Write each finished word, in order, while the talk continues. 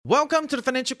Welcome to the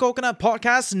Financial Coconut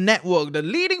Podcast Network, the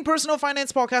leading personal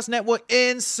finance podcast network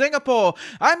in Singapore.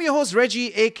 I'm your host,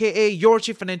 Reggie, aka your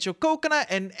Chief Financial Coconut,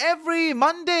 and every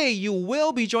Monday you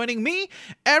will be joining me,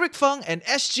 Eric Fung, and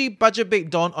SG Budget Babe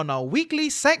Dawn on our weekly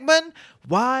segment,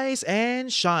 Wise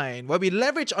and Shine, where we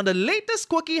leverage on the latest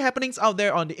quirky happenings out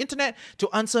there on the internet to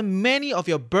answer many of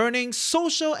your burning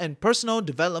social and personal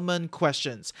development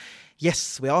questions.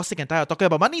 Yes, we're all sick and tired of talking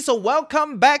about money, so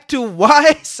welcome back to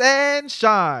Wise and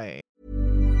Shine.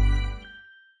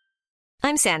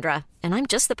 I'm Sandra, and I'm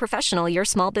just the professional your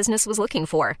small business was looking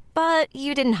for. But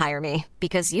you didn't hire me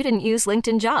because you didn't use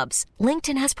LinkedIn Jobs.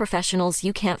 LinkedIn has professionals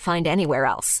you can't find anywhere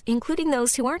else, including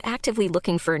those who aren't actively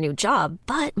looking for a new job,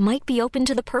 but might be open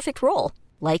to the perfect role,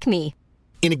 like me.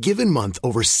 In a given month,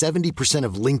 over 70%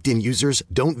 of LinkedIn users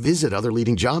don't visit other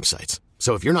leading job sites.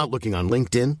 So if you're not looking on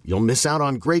LinkedIn, you'll miss out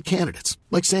on great candidates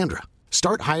like Sandra.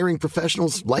 Start hiring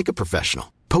professionals like a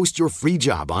professional. Post your free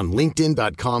job on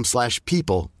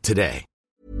linkedin.com/people today.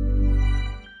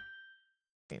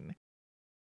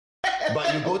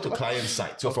 But you go to client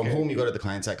side. So from home, you go to the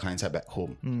client side back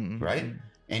home, right?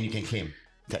 And you can claim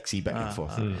taxi back and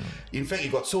forth. In fact,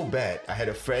 it got so bad, I had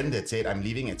a friend that said, I'm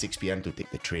leaving at 6 p.m. to take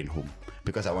the train home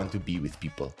because I want to be with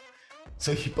people.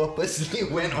 So he purposely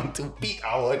went onto peak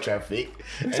hour traffic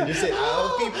and just said,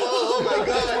 oh, people, oh my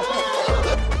God,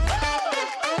 people.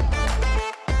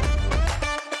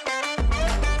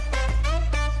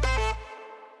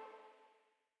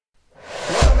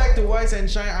 To Wise and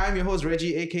Shine. I'm your host,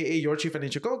 Reggie, aka your Chief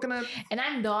Financial Coconut. And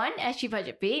I'm Dawn, SG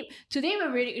Budget Babe. Today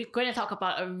we're really going to talk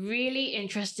about a really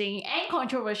interesting and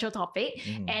controversial topic.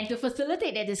 And to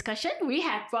facilitate that discussion, we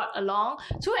have brought along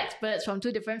two experts from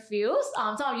two different fields.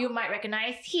 Some of you might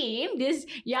recognize him, this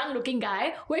young-looking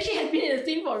guy, who actually has been in the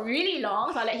scene for really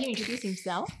long. So I'll let him introduce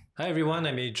himself. Hi everyone,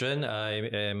 I'm Adrian. I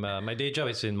am my day job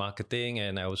is in marketing,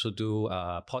 and I also do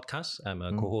podcasts. I'm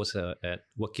a co-host at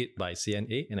Work It by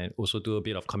CNA, and I also do a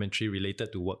bit of commentary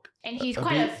related to work. And he's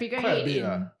quite a figurehead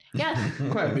in... Yeah,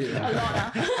 quite a bit. A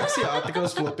lot. I see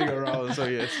articles floating around, so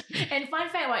yes. And fun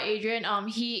fact about Adrian,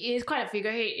 he is quite a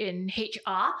figurehead in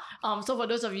HR. So for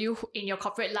those of you in your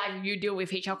corporate life, you deal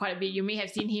with HR quite a bit. You may have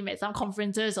seen him at some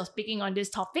conferences or speaking on this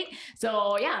topic.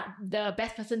 So yeah, the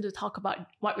best person to talk about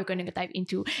what we're going to dive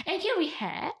into. And here we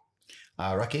have...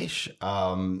 Rakesh,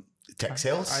 tech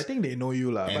sales. I think they know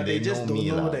you, but they just don't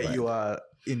know that you are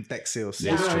in tech sales.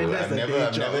 That's true. That's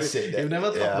I've never said that. You've never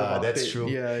talked about that's it. true.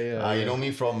 Yeah. You know me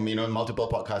from multiple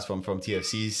podcasts from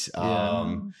TFCs.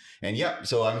 And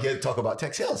so I'm here to talk about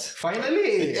tech sales.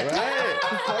 Finally, right?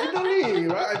 Finally,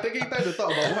 right? I'm taking time to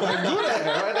talk about what I'm good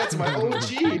at, right? That's my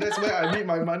OG. That's where I made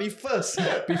my money first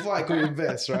before I could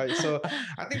invest, right? So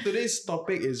I think today's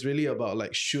topic is really about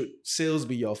should sales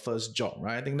be your first job,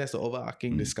 right? I think that's the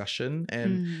overarching discussion,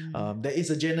 and there is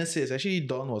a genesis. Actually,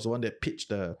 Dawn was the one that pitched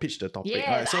the topic. Yes,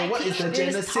 right? So what is the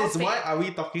genesis? Topic. Why are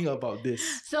we talking about this?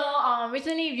 So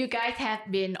recently, if you guys have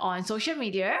been on social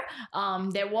media,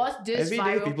 there was this everyday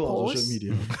viral people post. on social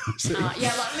media.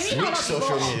 Yeah, but maybe not a lot of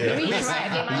social people. media? Maybe it's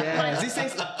right. Okay, These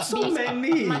days so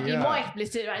many. Might be more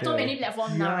explicit, right? So many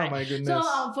platforms now, right? My goodness.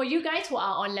 So for you guys who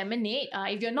are on Lemonade,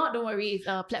 if you're not, don't worry. It's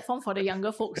a platform for the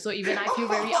younger folks. So even I feel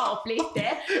very out of place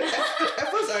there.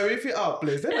 At first, I really feel out of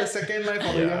place. Then the second line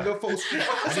for the younger folks.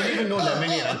 I didn't even know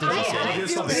Lemonade until you said I it.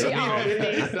 feel very out of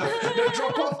place. The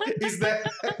drop off is there.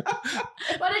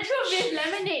 But the truth is,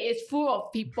 Lemonade is full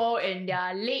of people in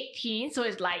their late teens. So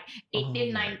it's like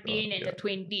 18, 19 and the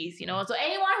 20s, So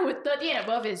anyone who's 30 and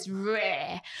above is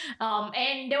rare.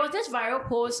 And there was this viral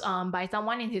post by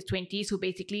someone in his 20s who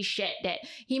basically shared that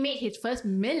he made his first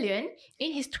million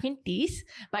in his 20s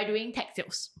by doing tech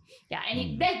sales. Yeah,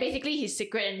 and that's basically his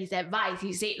secret and his advice.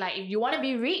 He said, if you want to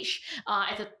be rich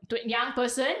as a young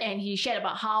person, and he shared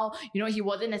about how, he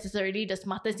wasn't necessarily the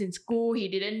smartest in school. He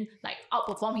didn't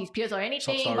outperform his peers or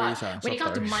anything. But when it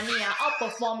comes to money,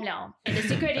 outperform now. And the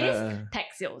secret is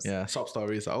tech sales. Yeah, sob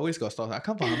stories. I always got stories. I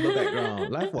come from a humble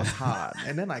background. Life was hard.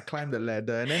 And then I climbed the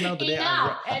ladder. And then now today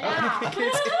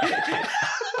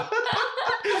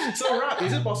So, Rob,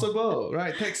 is it possible,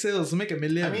 right? Tech sales, make $1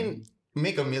 million. I mean,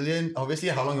 make $1 million. Obviously,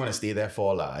 how long you want to stay there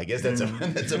for, lah? I guess that's a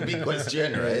big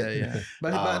question, right? Yeah.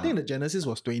 But I think the genesis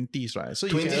was 20s, right? So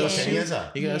 20s or 10 years,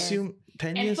 You can assume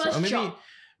 10 and years, first or maybe job.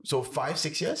 So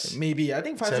 5-6 years? Maybe. I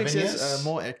think 5-6 7 years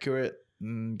more accurate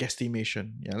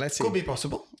guesstimation. Yeah, let's say. Could be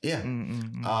possible. Yeah.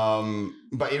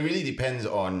 But it really depends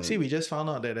on... See, we just found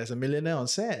out that there's a millionaire on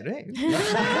set, right?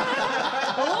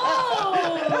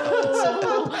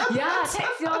 Yeah, tech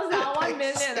sales now, 1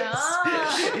 million.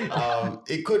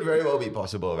 It could very well be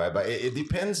possible, right? But it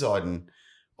depends on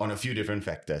a few different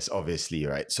factors, obviously,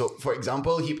 right? So, for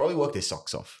example, he probably worked his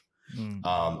socks off,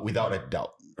 without a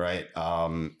doubt, right?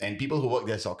 And people who work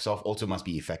their socks off also must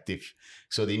be effective.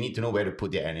 So they need to know where to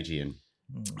put their energy in.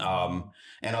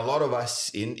 And a lot of us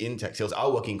in tech sales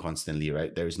are working constantly,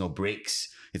 right? There is no breaks.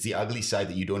 It's the ugly side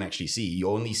that you don't actually see. You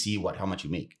only see how much you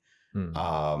make.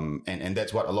 And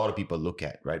that's what a lot of people look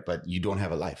at, right? But you don't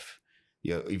have a life.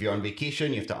 If you're on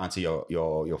vacation, you have to answer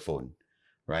your phone,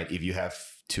 right? If you have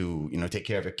to, take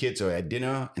care of your kids or at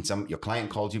dinner and your client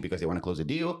calls you because they want to close a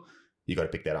deal, you got to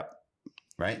pick that up,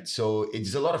 right? So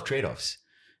it's a lot of trade-offs.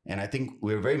 And I think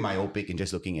we're very myopic in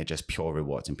just looking at just pure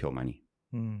rewards and pure money.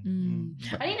 I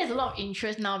think there's a lot of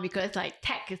interest now because like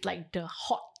tech is like the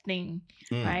hot thing,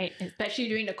 right? Especially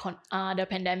during the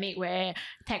pandemic where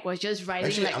tech was just rising.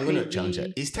 Actually, like I'm crazy. going to challenge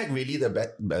that. Is tech really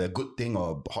the good thing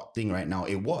or hot thing right now?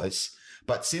 It was,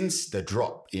 but since the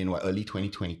drop in late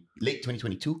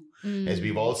 2022, as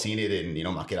we've all seen it in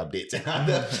market updates and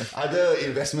other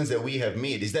investments that we have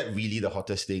made, is that really the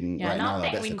hottest thing right now?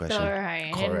 Tech That's winter, the question.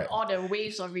 right? Correct. And all the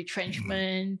waves of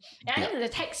retrenchment. And I think the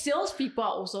tech sales people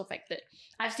are also affected.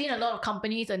 I've seen a lot of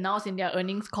companies announce in their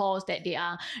earnings calls that they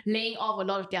are laying off a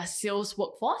lot of their sales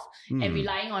workforce and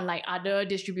relying on like other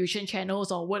distribution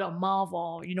channels or word of mouth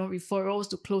or referrals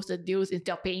to close the deals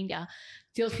instead of paying their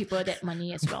salespeople that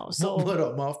money as well. So Word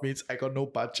of mouth means I got no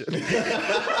budget. I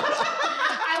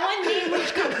won't name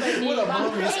which company. Word of but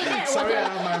mouth means, hey, that sorry,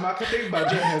 was my marketing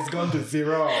budget has gone to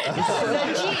zero.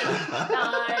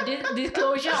 legit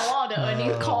disclosure of all the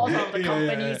earnings calls of the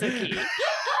companies. Okay.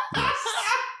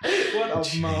 Word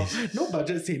of mouth. No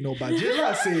budget, say no budget.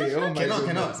 Say, oh my Cannot.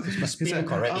 goodness. Must speak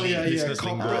correctly.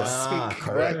 Corporate speak.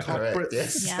 Correct. Corporate.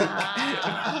 Yes.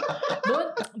 Yeah.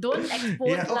 Don't expose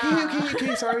Yeah, lah.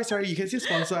 okay. Sorry. You can still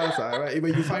sponsor us, right?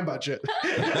 When you find budget.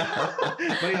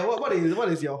 But yeah, what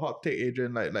is your hot take,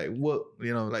 Adrian? Like work,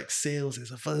 like sales is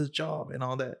a first job and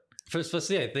all that.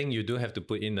 Firstly, I think you do have to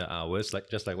put in the hours,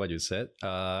 just like what you said.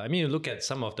 You look at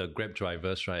some of the Grab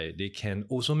drivers, right? They can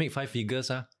also make 5 figures,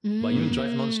 but you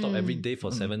drive non-stop every day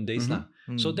for 7 days.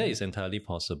 So that is entirely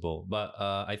possible. But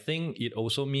I think it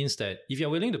also means that if you're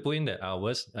willing to put in that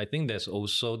hours, I think there's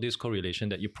also this correlation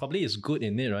that you probably is good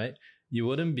in it, right? You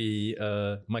wouldn't be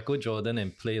Michael Jordan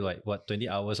and play 20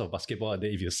 hours of basketball a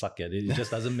day if you suck at it. It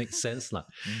just doesn't make sense.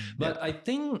 But I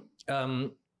think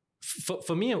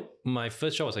for me, my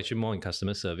first job was actually more in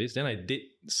customer service. Then I did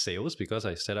sales because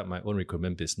I set up my own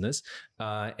recruitment business.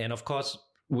 And of course,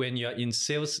 when you're in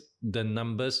sales, the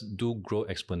numbers do grow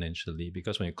exponentially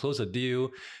because when you close a deal,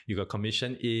 you got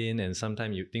commission in and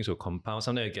sometimes things will compound.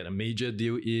 Sometimes you get a major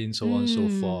deal in, so on and so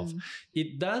forth.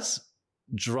 It does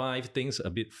drive things a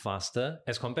bit faster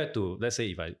as compared to, let's say,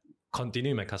 if I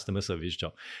continue my customer service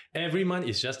job. Every month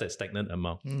is just that stagnant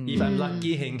amount. If I'm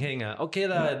lucky,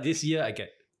 this year I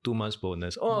get 2 months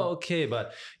bonus. Oh, okay,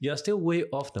 but you're still way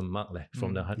off the mark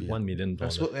from the $1 million.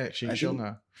 That's what Sheng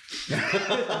Siong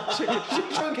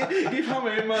give how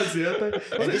many months?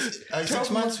 Was it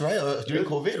 6 months, right? Or during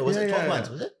COVID? Or was it 12 months?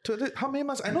 Was it? How many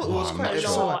months? I know it was I'm quite not a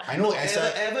sure. lot. I know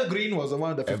Evergreen was the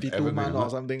one of the 52 month or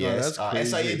something. Yes. That's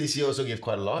crazy. SIA this year also gave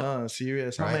quite a lot.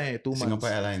 Serious. How Right? many? 2 months. Singapore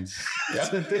Airlines.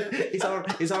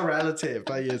 It's all relative,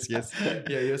 but yes.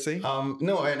 Yeah, you're saying?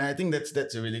 No, and I think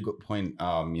that's a really good point.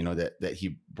 That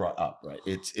he brought up, right?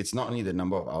 It's not only the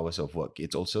number of hours of work;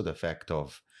 it's also the fact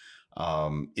of,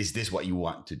 is this what you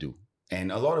want to do?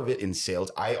 And a lot of it in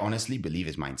sales, I honestly believe,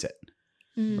 is mindset.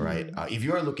 Right? If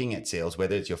you are looking at sales,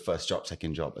 whether it's your first job,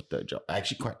 second job, or third job, I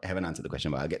actually haven't answered the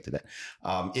question, but I'll get to that.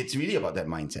 It's really about that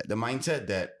mindset. The mindset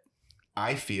that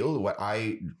I feel, what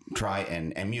I try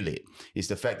and emulate, is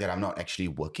the fact that I'm not actually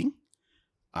working,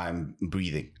 I'm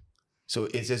breathing. So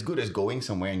it's as good as going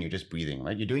somewhere and you're just breathing,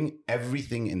 right? You're doing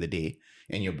everything in the day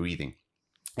and you're breathing.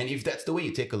 And if that's the way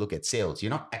you take a look at sales, you're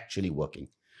not actually working.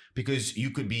 Because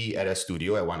you could be at a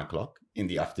studio at 1 o'clock in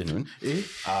the afternoon.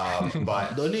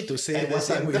 But don't need to say at what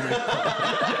time we record.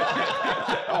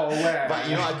 Where? But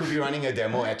I could be running a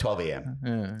demo at 12 a.m.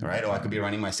 Right? Or I could be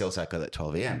running my sales cycle at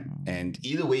 12 a.m. And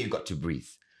either way, you got to breathe.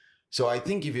 So I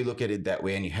think if you look at it that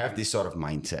way and you have this sort of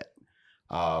mindset,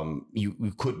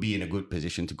 you could be in a good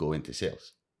position to go into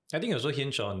sales. I think also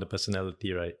hinge on the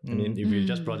personality, right? I mean, if you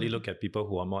just broadly look at people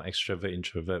who are more extrovert,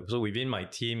 introvert. So within my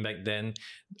team back then,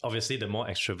 obviously the more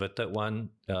extroverted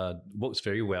one works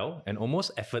very well and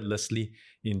almost effortlessly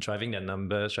in driving their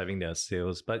numbers, driving their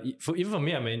sales. But even for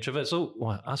me, I'm an introvert. So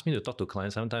ask me to talk to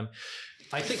clients sometimes.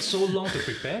 I take so long to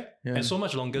prepare and so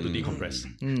much longer to decompress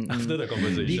after the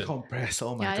conversation. Decompress,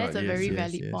 oh my God. Yeah, that's a very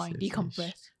valid yes, point. yes,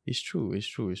 Decompress. It's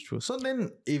true. So then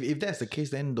if that's the case,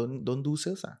 then don't do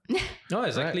sales. No,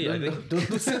 exactly. Right? I think Don't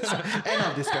do sales. End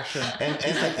of discussion. And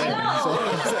move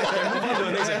on to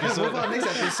the next episode. Move on, next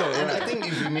episode. And I think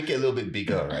if we make it a little bit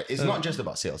bigger, right, it's not just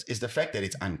about sales. It's the fact that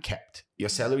it's uncapped. Your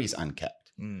salary is uncapped.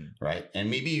 Right? And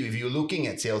maybe if you're looking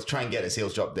at sales, try and get a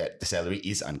sales job that the salary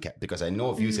is uncapped, because I know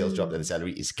a few sales jobs that the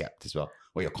salary is capped as well,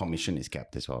 or your commission is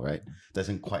capped as well, right?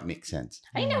 Doesn't quite make sense.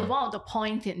 I think that was one of the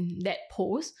points in that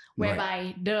post,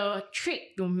 whereby the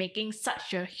trick to making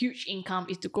such a huge income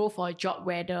is to go for a job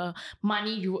where the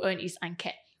money you earn is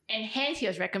uncapped. And hence he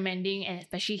was recommending, and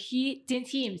especially since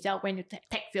he himself went to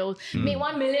tech sales, made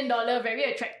 $1 million,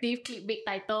 very attractive, clickbait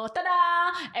title,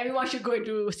 ta-da! Everyone should go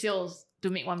into sales to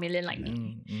make 1 million like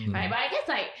me. Right? But I guess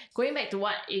like going back to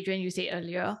what Adrian you said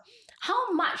earlier,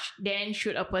 how much then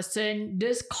should a person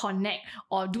disconnect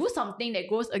or do something that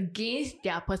goes against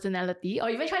their personality, or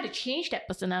even try to change that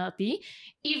personality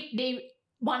if they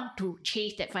want to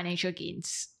chase that financial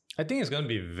gains? I think it's going to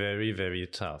be very, very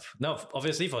tough. Now,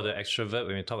 obviously, for the extrovert,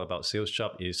 when we talk about sales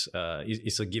job, it's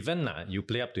a given. You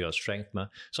play up to your strength.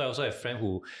 So I also have a friend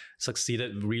who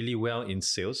succeeded really well in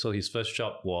sales. So his first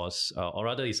job was, or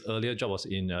rather his earlier job was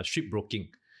in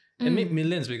shipbroking, and made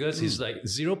millions because he's like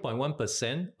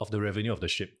 0.1% of the revenue of the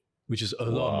ship, which is a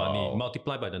lot of money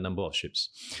multiplied by the number of ships.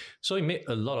 So he made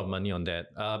a lot of money on that.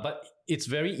 But it's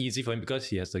very easy for him because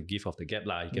he has the gift of the gab.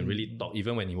 He can really talk.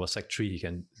 Even when he was Sec 3,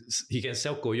 he can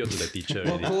sell koyo to the teacher.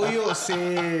 Well, koyo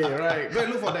say, right? Go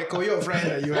and look for that koyo friend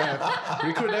that you have.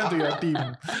 Recruit them to your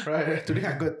team. Right? Today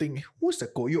I'm going to think, who's the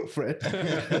koyo friend?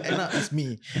 And it's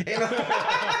me.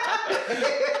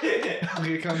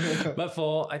 Okay, come. But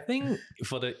I think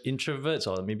for the introverts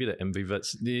or maybe the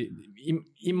ambiverts,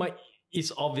 it's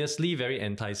obviously very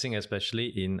enticing,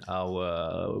 especially in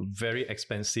our very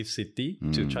expensive city,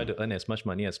 to try to earn as much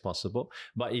money as possible.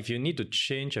 But if you need to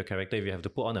change your character, if you have to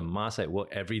put on a mask at work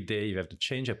every day, you have to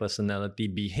change your personality,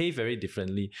 behave very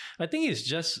differently, I think it's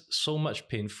just so much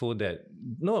painful that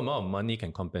no amount of money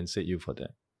can compensate you for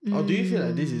that. Or do you feel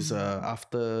like this is an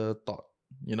afterthought?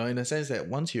 You know, in the sense that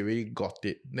once you really got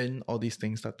it, then all these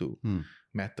things start to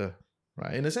matter,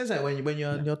 right? In the sense that when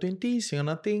you're in your 20s, you're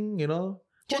nothing, you know,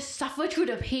 just suffer through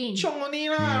the pain. Chong only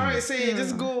lah, right? Say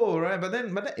just go, right? But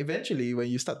then eventually when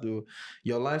you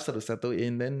your life start to settle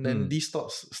in, then these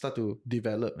thoughts start to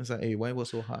develop. It's like, hey, why was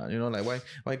so hard? You know, like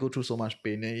why go through so much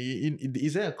pain?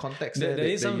 Is there a context there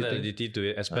is some validity to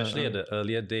it, especially at the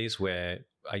earlier days where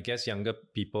I guess younger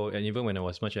people, and even when I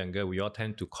was much younger, we all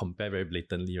tend to compare very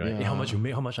blatantly, right? Hey, how much you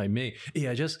make, how much I make. Hey,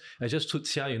 I just took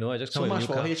xia, you know, I just come so much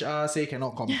for HR say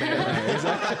cannot compare.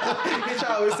 Right?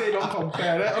 HR always say don't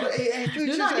compare. Right? Hey,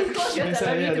 do not disclose your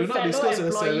salary to fellow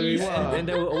employees. And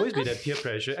there will always be that peer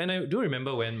pressure. And I do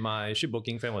remember when my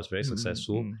shipbroking friend was very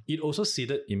successful, it also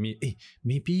seeded in me, hey,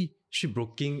 maybe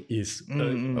shipbroking is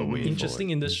an interesting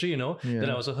industry, you know. Then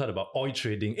I also heard about oil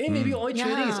trading. Hey, maybe oil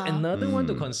trading is another one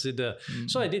to consider.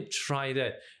 So I did try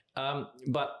that.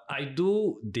 But I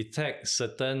do detect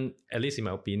certain, at least in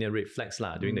my opinion, red flags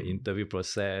during the interview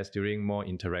process, during more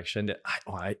interaction, that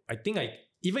I think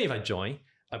even if I join,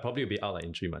 I probably will be out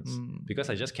in 3 months because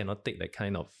I just cannot take that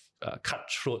kind of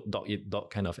cutthroat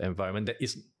dog-eat-dog kind of environment that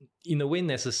is in a way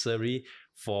necessary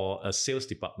for a sales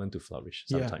department to flourish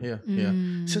sometimes. Yeah.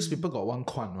 Sales people got one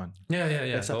quan. Yeah.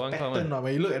 There's a pattern.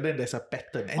 When you look at them, there's a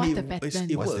pattern. And What's the pattern?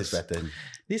 It What's works. this pattern?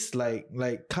 This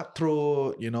like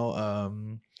cutthroat, you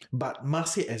know, but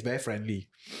mask it as very friendly.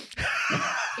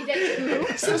 Is that true?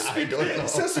 I don't know.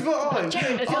 Sales people all Check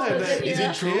with the salesperson Is here.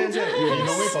 it true? You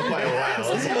know me for quite a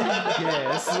while.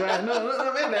 Yes, right.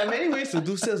 No, man, there are many ways to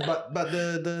do sales, but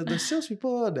the sales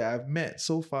people that I've met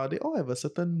so far, they all have a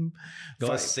certain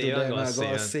Got a vibe say to one, them. got a Got say a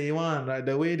one. say one, right?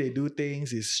 The way they do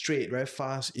things is straight, very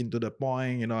fast, into the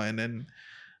point, you know, and then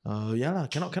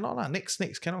cannot lah. Next,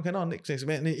 cannot, next.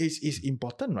 Man, it's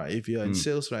important, right? If you're in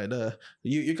sales, right,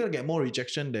 you're gonna get more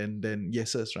rejection than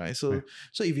yeses, right? So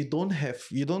if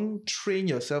you don't train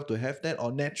yourself to have that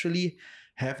or naturally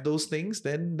have those things,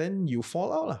 then you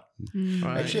fall out lah.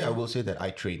 Right? Actually, I will say that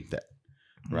I trained that.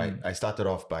 Right, I started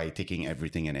off by taking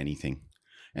everything and anything.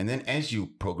 And then as you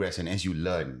progress and as you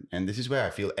learn, and this is where I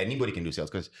feel anybody can do sales,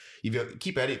 because if you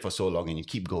keep at it for so long and you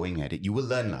keep going at it, you will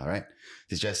learn now, right?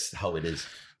 It's just how it is.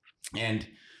 And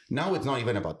now it's not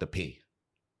even about the pay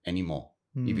anymore.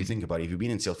 If you think about it, if you've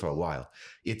been in sales for a while,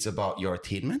 it's about your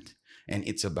attainment and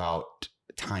it's about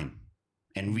time.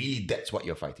 And really, that's what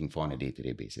you're fighting for on a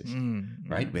day-to-day basis,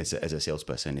 right? As a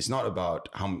salesperson, it's not about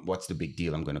what's the big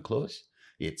deal I'm going to close.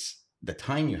 It's the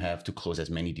time you have to close as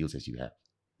many deals as you have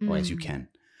or as you can.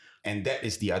 And that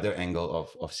is the other angle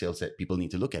of sales that people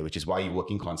need to look at, which is why you're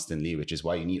working constantly, which is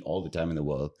why you need all the time in the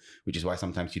world, which is why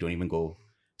sometimes you don't even go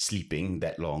sleeping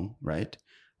that long, right?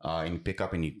 And you pick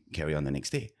up and you carry on the next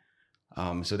day.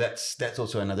 So that's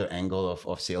also another angle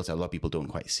of sales that a lot of people don't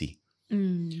quite see.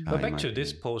 But back to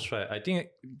this post, right? I think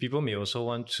people may also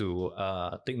want to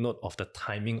take note of the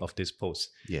timing of this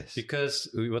post. Yes. Because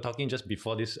we were talking just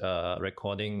before this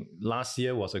recording, last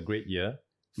year was a great year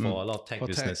for a lot of tech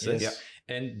businesses. yes.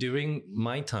 And during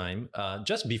my time,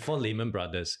 just before Lehman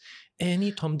Brothers,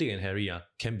 any Tom, Dick and Harry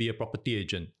can be a property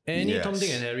agent. Any Tom, Dick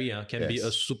and Harry can be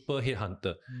a super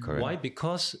headhunter. Correct. Why?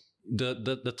 Because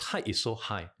the tide is so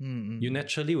high. You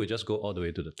naturally will just go all the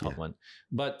way to the top one.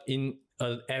 But in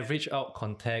an average out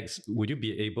context, would you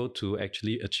be able to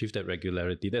actually achieve that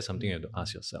regularity? That's something you have to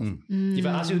ask yourself. If I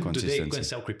ask you today, go and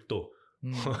sell crypto,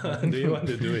 do you want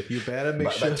to do it? You better make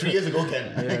sure. But 3 years ago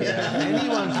can.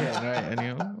 Anyone can, right?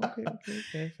 Anyone?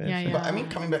 Okay. Fair. But I mean,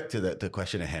 coming back to the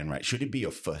question at hand, right? Should it be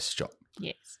your first job?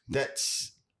 Yes.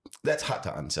 That's hard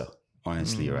to answer,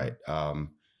 honestly, right?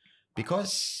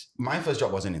 Because my first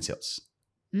job wasn't in sales.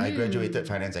 I graduated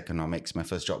finance economics. My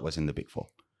first job was in the Big Four.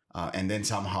 And then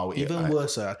somehow... Even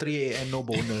worse, 3 a.m. no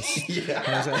bonus. Yeah,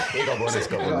 got bonus.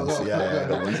 Yeah,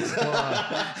 got bonus.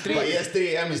 But yes,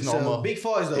 3 a.m. is normal. So Big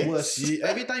Four is the worst.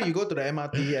 Every time you go to the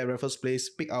MRT at Raffles Place,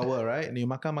 peak hour, right? And you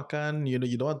makan, you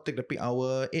don't want to take the peak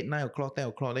hour, 8, 9 o'clock, 10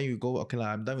 o'clock, then you go, okay,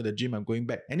 I'm done with the gym, I'm going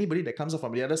back. Anybody that comes up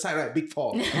from the other side, right? Big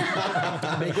Four.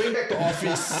 They're going back to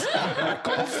office.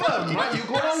 Confirm, right? You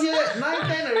go down here at 9,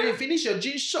 10 already, finish your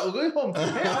gym shot, going home.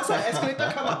 Hey, outside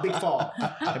escalator, come up, Big Four.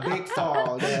 Big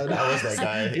Four. I was that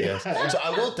guy, yes. So I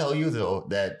will tell you though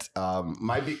that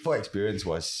my Big Four experience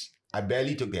was I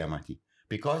barely took the MRT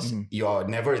because you're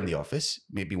never in the office,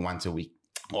 maybe once a week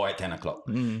or at 10 o'clock.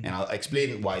 And I'll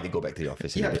explain why they go back to the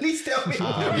office. Yeah, please tell me.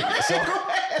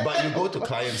 But you go to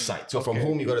client site. So from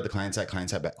home, you go to the client side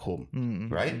back home,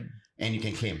 right? And you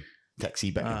can claim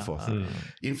taxi back and forth.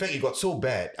 In fact, it got so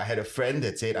bad. I had a friend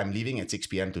that said, I'm leaving at 6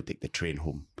 p.m. to take the train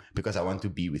home because I want to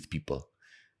be with people.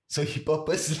 So he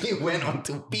purposely went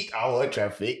onto peak hour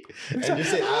traffic and just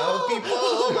said, oh, people,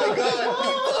 oh my God,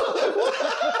 people.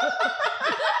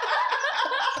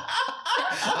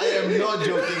 I am not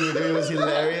joking with you. It was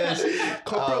hilarious.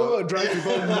 Corporate will drive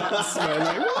people nuts, man.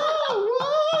 Like, whoa.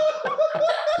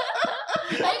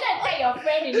 Are you going to take your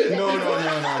friend and leave No,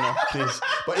 please.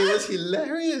 But it was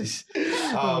hilarious.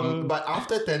 But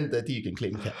after 10:30, you can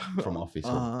claim cab from office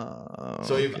home.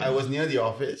 So if I was near the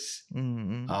office,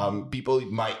 people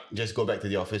might just go back to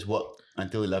the office, work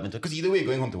until 11. Because either way, you're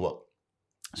going home to work.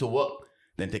 So work,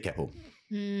 then take cab home.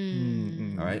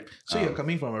 All right? So you're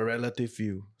coming from a relative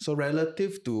view. So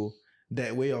relative to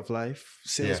that way of life,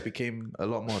 sales became a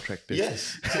lot more attractive.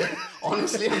 Yes.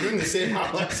 Honestly, I'm doing the same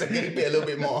hours. I'm getting paid a little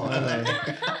bit more.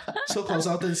 So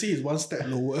consultancy is one step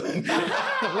lower.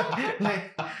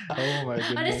 Oh my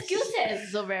goodness. But the skill set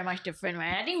is also very much different,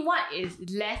 right? I think what is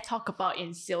less talked about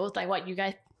in sales, like what you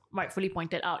guys rightfully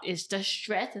pointed out, is the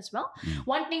stress as well.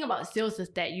 One thing about sales is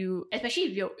that you, especially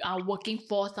if you are working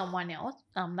for someone else,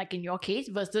 like in your case,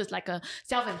 versus like a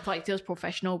self-employed sales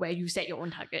professional where you set your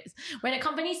own targets. When a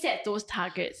company sets those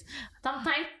targets,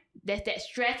 sometimes there's that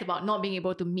stress about not being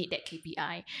able to meet that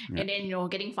KPI, and then you're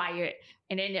getting fired.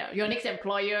 And then your next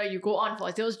employer, you go on for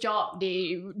a sales job,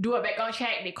 they do a background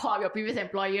check, they call up your previous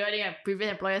employer, then your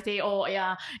previous employer say, oh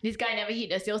yeah, this guy never hit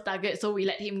the sales target, so we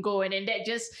let him go. And then that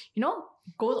just,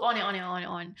 goes on and on and on and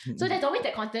on. So there's always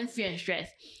that constant fear and stress.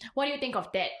 What do you think of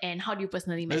that, and how do you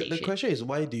personally manage the question is,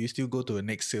 why do you still go to the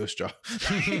next sales job? There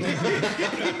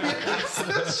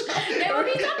will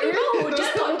be some people who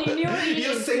just continue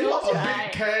in sales, right?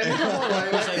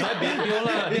 It's like my BPO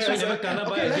lah. This one never gonna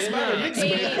buy again lah.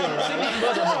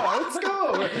 Let's go.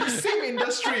 Same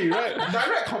industry, right?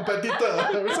 Direct competitor.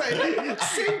 It's like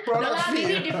same product.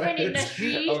 Maybe different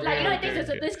industries. It takes a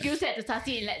certain skill set to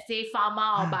succeed in, let's say,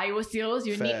 pharma or bio sales.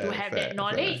 You need to have that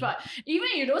knowledge. But even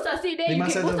if you don't succeed there, you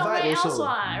can go somewhere else,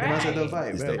 right? They must have the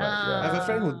vibe. Right? I have a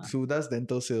friend Ah. who does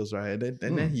dental sales, right?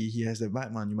 And then he has the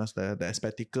vibe, man. You must have the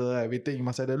spectacle, everything. You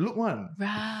must have the look, one.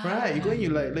 Right. You go in, you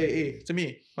like, hey, to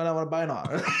me, what I want to buy now?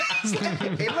 It's like,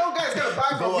 hey, no guy's gonna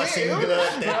buy from you. Singular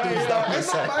tattoos down the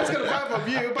side. No guy's gonna buy from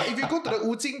you. But if you go to the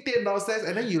Wu Jing Tian downstairs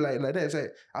and then you like that, it's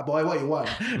like, boy, what you want?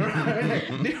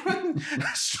 Right? Different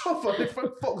shop for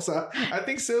different folks. I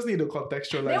think sales need to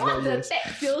contextualize. Then what's the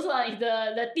tech sales one? Is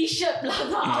the t-shirt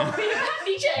plus outfit,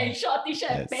 t-shirt and short,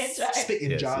 t-shirt and pants, right? Speak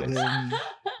in jargon.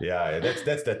 Yeah,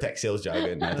 that's the tech sales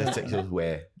jargon. That's tech sales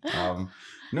wear.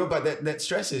 No, but that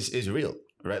stress is real,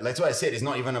 right? That's why I said it's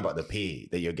not even about the pay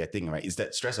that you're getting, right? It's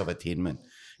that stress of attainment.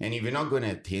 And if you're not going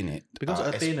to attain it... Because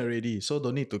attain already, so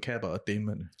don't need to care about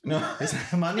attainment. No.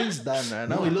 Money's done. Right?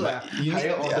 Now we look at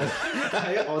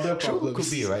higher order problems.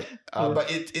 Could be, right? But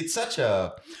it's such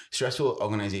a stressful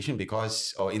organization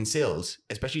because, or in sales,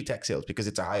 especially tech sales, because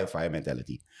it's a hire fire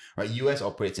mentality, right? US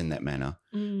operates in that manner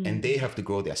and they have to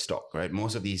grow their stock, right?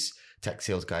 Most of these tech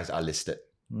sales guys are listed.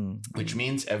 Which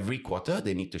means every quarter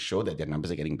they need to show that their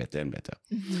numbers are getting better and better.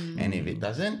 And if it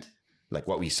doesn't, like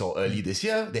what we saw early this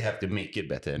year, they have to make it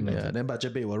better and better. Yeah, then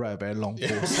Budget Bay will write a very long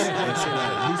post and say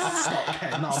like, this stock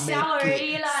cannot Sell make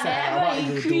already it. lah, Sell, never what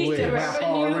you increase the doing? revenue.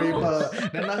 Horrible.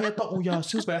 Then now here talk, oh yeah,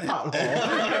 sales very hard. Then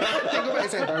go back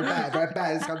and say, very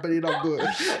bad, this company not good.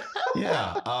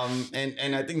 Yeah,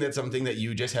 and I think that's something that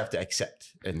you just have to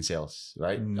accept in sales,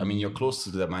 right? I mean, you're close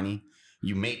to the money.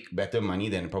 You make better money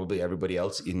than probably everybody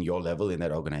else in your level in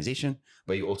that organization,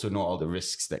 but you also know all the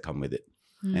risks that come with it.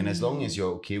 And as long as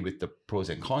you're okay with the pros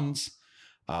and cons,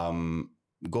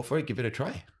 go for it, give it a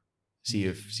try. See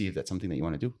if that's something that you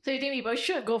want to do. So you think people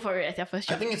should go for it as their first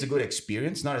job? I think it's a good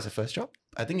experience, not as a first job.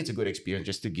 I think it's a good experience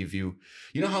just to give you,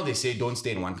 you know how they say don't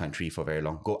stay in one country for very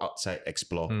long. Go outside,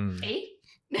 explore.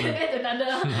 That's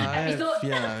another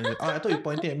episode. I thought you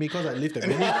pointed at me because I lived in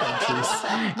many countries.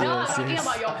 No, I'm talking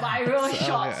about your viral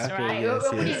shots, right? We'll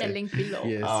put it in the link below.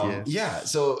 Yeah,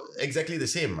 so exactly the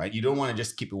same, right? You don't want to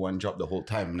just keep one job the whole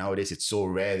time. Nowadays, it's so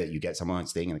rare that you get someone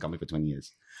staying in the company for 20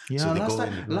 years. Yeah, So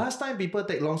last time people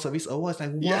take long service awards,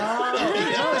 like, wow. Yeah.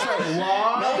 Now it's like,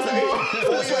 wow. Now it's like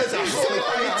 4 years IT,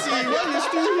 why you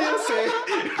still here, say?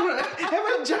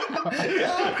 Haven't jumped.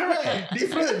 Yeah, correct.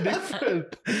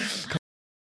 Different.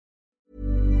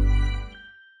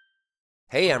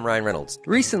 Hey, I'm Ryan Reynolds.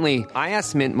 Recently, I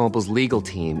asked Mint Mobile's legal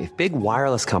team if big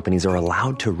wireless companies are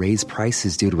allowed to raise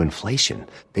prices due to inflation.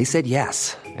 They said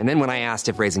yes. And then when I asked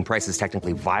if raising prices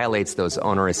technically violates those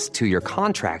onerous 2-year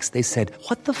contracts, they said,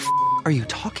 "What the f*** are you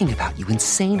talking about, you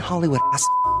insane Hollywood ass?"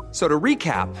 So to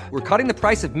recap, we're cutting the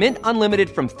price of Mint Unlimited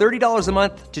from $30 a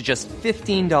month to just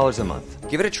 $15 a month.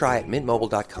 Give it a try at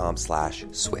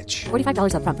mintmobile.com/switch.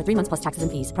 $45 up front for 3 months plus taxes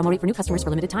and fees. Promo rate for new customers for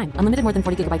limited time. Unlimited more than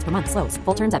 40 gigabytes per month. Slows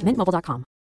full terms at mintmobile.com.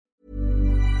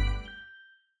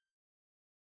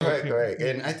 Correct.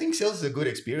 And I think sales is a good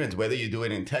experience, whether you do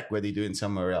it in tech, whether you do it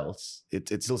somewhere else.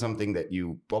 It's still something that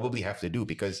you probably have to do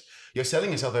because you're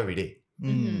selling yourself every day.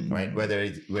 Right? Whether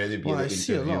it be I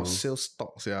see a lot of sales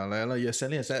stocks, like you're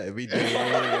selling yourself every day.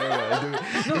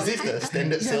 Is this the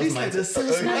standard sales this mindset? like the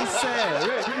sales mindset,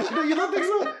 right? No, you don't think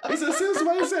so? It's a sales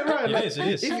mindset, right? It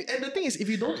is. And the thing is, if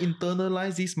you don't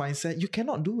internalize this mindset, you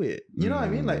cannot do it. You know what I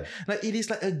mean? Like it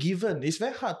is like a given. It's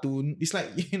very hard to. It's like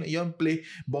you want to play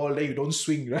ball, then you don't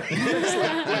swing, right? It's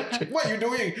like what are you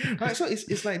doing? Right? So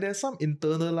it's like there's some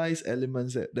internalized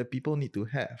elements that people need to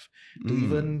have to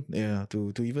even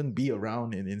to even be around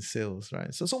in sales,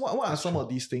 right? So what are some of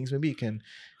these things? Maybe you can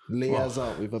lay us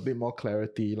out with a bit more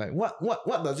clarity. Like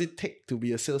what does it take to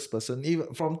be a salesperson?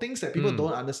 Even from things that people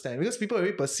don't understand, because people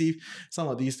already perceive some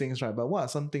of these things, right? But what are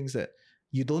some things that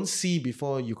you don't see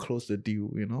before you close the deal,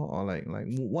 or like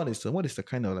what is the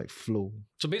kind of like flow?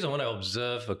 So based on what I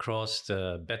observe across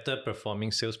the better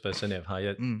performing salesperson I've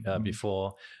hired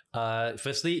before,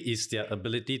 firstly is their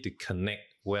ability to connect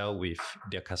well with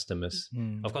their customers.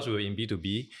 Of course, we were in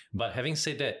B2B, but having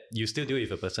said that, you still deal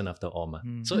with a person after all.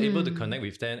 So able to connect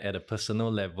with them at a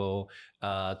personal level,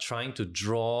 trying to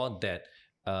draw that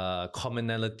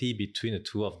commonality between the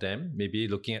two of them, maybe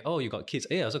looking at, you got kids,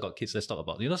 I also got kids, let's talk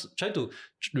about, try to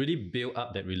really build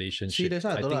up that relationship. See, that's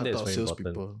why I don't like to talk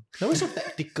salespeople. That was so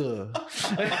tactical.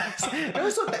 That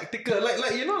was so tactical.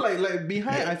 Like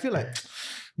behind, I feel like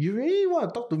you really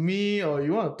want to talk to me, or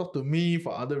you want to talk to me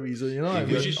for other reasons,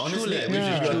 Which is honestly, true.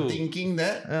 if you're thinking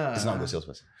that, it's not a good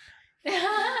salesperson.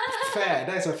 Fair,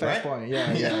 that's a fair point.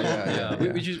 Yeah.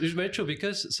 Which is very true,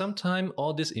 because sometimes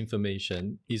all this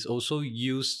information is also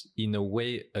used in a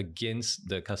way against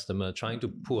the customer, trying to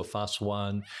pull a fast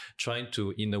one, trying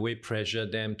to in a way pressure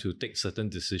them to take certain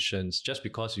decisions just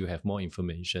because you have more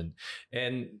information.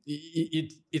 And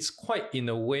it's quite in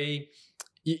a way,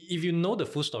 if you know the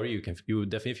full story, you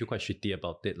definitely feel quite shitty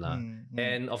about it.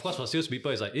 And of course, for salespeople,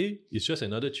 it's like, it's just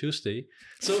another Tuesday.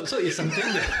 So it's something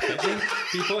that I think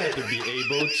people have to be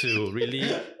able to really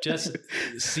just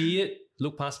see it,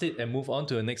 look past it, and move on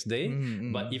to the next day.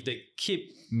 But if they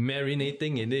keep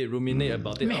marinating in it, ruminate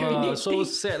about it, so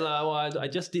sad I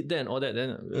just did that and all that,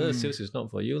 then sales is not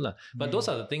for you But those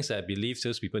are the things that I believe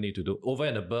salespeople need to do over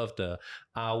and above the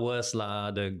hours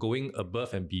the going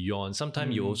above and beyond.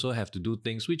 Sometimes you also have to do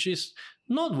things which is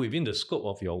not within the scope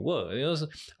of your work.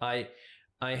 I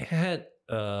had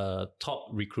a top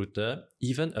recruiter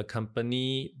even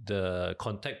accompany the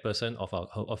contact person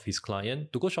of his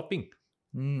client to go shopping.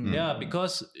 Yeah,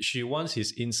 because she wants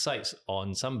his insights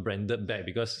on some branded bag,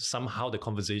 because somehow the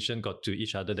conversation got to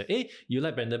each other that, hey, you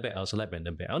like branded bag, I also like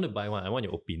branded bag. I want to buy one, I want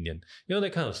your opinion. You know,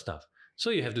 that kind of stuff.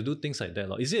 So you have to do things like that.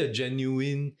 Is it a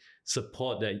genuine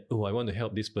support that, oh, I want to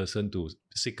help this person to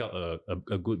seek out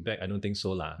a good bag? I don't think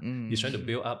so. He's trying to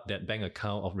build up that bank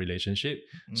account of relationship.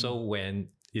 So when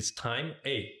it's time,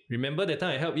 hey, remember that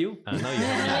time I helped you? Now you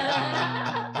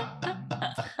help me.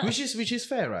 Which is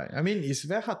fair, right? I mean, it's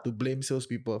very hard to blame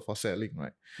salespeople for selling,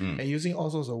 right? And using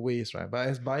all sorts of ways, right? But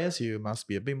as buyers, you must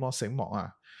be a bit more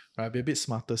right? Be a bit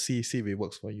smarter, see if it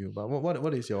works for you. But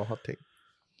what is your hot take?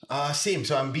 Same.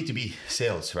 So I'm B2B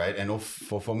sales, right? And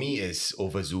for me, it's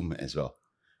over Zoom as well.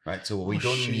 Right, so we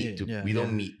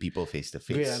don't meet people face to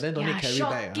face. Yeah, then don't need carry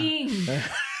bag. Shocking.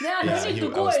 Yeah, you need to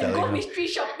go and go mystery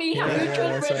shopping. How you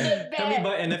choose branded bag? Help me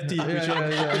buy NFT. Which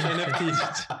NFT?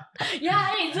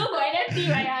 Hey, Zoom got NFT,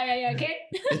 right? Yeah, okay.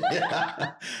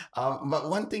 But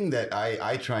one thing that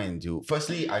I try and do,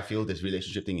 firstly, I feel this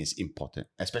relationship thing is important,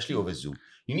 especially over Zoom.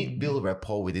 You need to build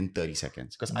rapport within 30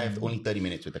 seconds because I have only 30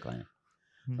 minutes with the client.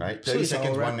 Right? 30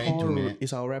 seconds, 1 minute, 2 minutes.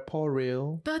 Is our rapport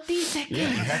real? 30 seconds. Yeah,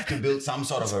 you have to build some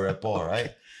sort of a rapport,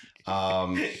 right?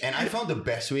 And I found the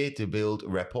best way to build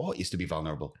rapport is to be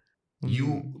vulnerable.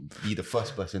 You be the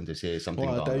first person to say something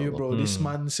vulnerable. I tell you, bro, this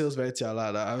month sales very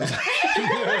jialat. I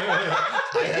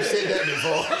have said that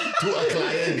before to a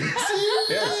client.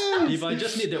 Yes. If I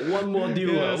just need that one more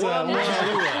deal, okay.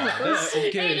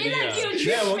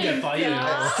 Then I won't get fired. I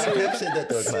have said that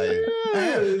to a client.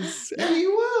 Yes. And it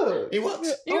works. It works.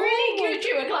 You really guilt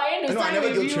trip a client to sign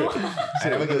with you? I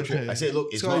never guilt trip. I say, look,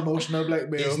 it's not emotional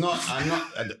blackmail. It's not.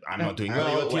 I'm not doing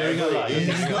well. You're tearing up.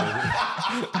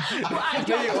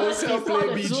 You also play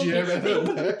BGM.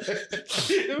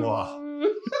 Wow.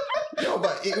 No,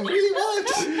 but it really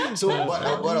works. So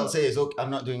what I'll say is, look, I'm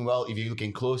not doing well. If you're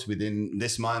looking close within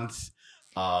this month,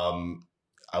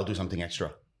 I'll do something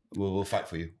extra. We'll fight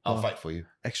for you. I'll fight for you.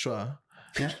 Extra.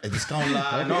 Yeah, a discount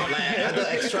lah. Not like other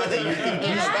extra that you think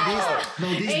is about. No,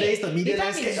 these days the media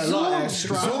landscape a lot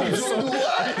extra. Zoom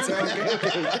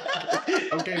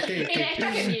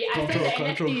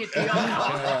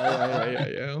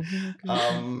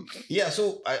Yeah,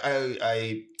 so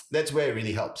I that's where it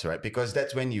really helps, right? Because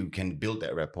that's when you can build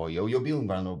that rapport. You're being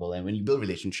vulnerable, and when you build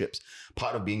relationships,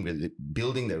 part of building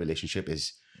that relationship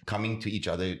is coming to each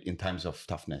other in times of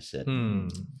toughness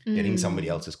and getting somebody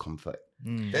else's comfort.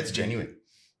 That's genuine,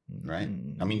 right?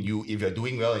 I mean, if you're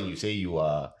doing well and you say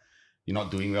you're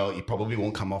not doing well, it probably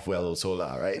won't come off well also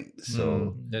lah, right?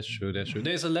 So that's true.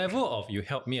 There's a level of you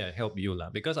help me, I help you lah,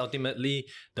 because ultimately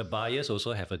the buyers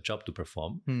also have a job to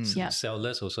perform.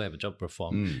 Sellers also have a job to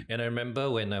perform. And I remember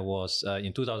when I was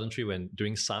in 2003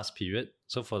 during SARS period.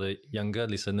 So for the younger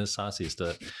listeners, SARS is the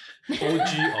OG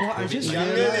of I just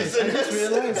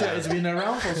realized that it's been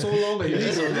around for so long that you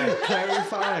need to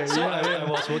clarify. So I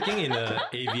was working in an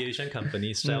aviation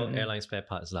company, sell airline spare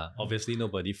parts lah. Obviously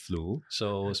nobody flew,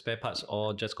 so spare parts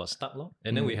all just got stuck lor.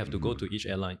 And then we have to go to each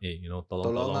airline,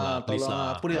 tolong lah, please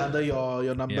lah. Put it under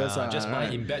your numbers lah. Just buy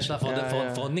in batch lah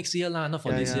for next year lah, not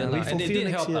for this year lah. And they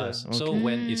did help us. So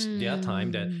when it's their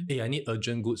time that, I need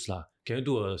urgent goods lah. Can you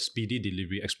do a speedy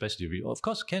delivery, express delivery? Of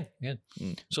course, can.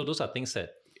 So those are things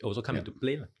that also come into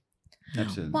play.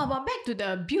 Absolutely. Wow, but back to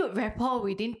the build rapport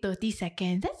within 30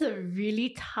 seconds. That's a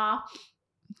really tough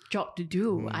job to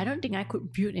do. I don't think I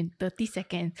could build in 30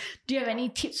 seconds. Do you have any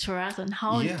tips for us on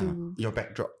how to... Your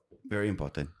backdrop, very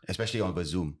important, especially on the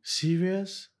Zoom.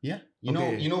 Serious? Yeah. You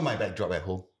know my backdrop at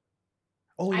home.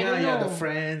 Oh the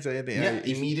friends, everything. Yeah,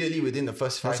 immediately within the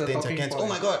first 5-10 seconds. Oh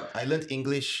my God, I learned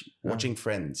English watching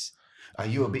Friends. Are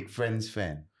you a big Friends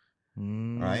fan?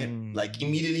 Right? Like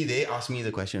immediately they ask me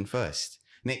the question first.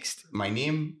 Next, my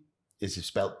name is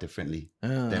spelled differently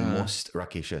than most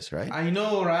Rakesh's, right? I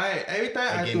know, right? Every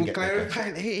time I have to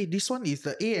clarify, hey, this one is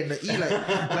the A and the E,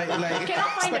 like cannot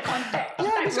find the contact.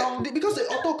 Yeah, because the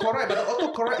autocorrect, but the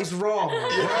autocorrect is wrong.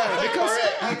 Right? Because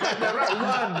I got the right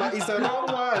one, but it's the wrong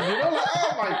one.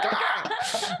 Oh my God.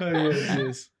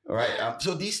 Yes. All right.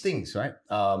 So these things, right,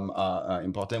 are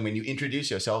important. When you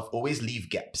introduce yourself, always leave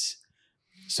gaps.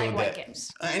 So like what gaps?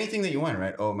 Anything that you want,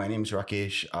 right? Oh, my name is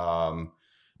Rakesh. I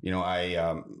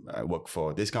work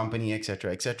for this company,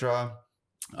 etc., etc.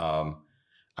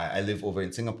 I live over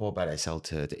in Singapore, but I sell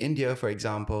to India, for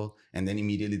example. And then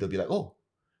immediately they'll be like, oh,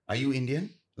 are you Indian?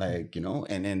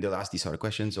 And then they'll ask these sort of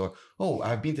questions. Or, oh,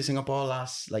 I've been to Singapore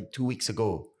last 2 weeks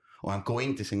ago. Or I'm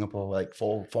going to Singapore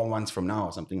 4 months from now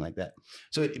or something like that.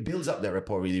 So it builds up that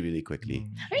rapport really, really quickly.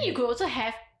 I mean, you could also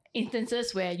have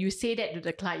instances where you say that to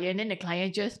the client and the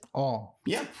client just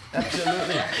Yeah,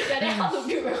 absolutely. then how to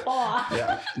build rapport?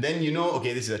 Yeah. Then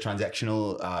okay, this is a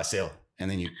transactional sale. And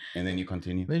then you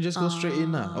continue. Then you just go straight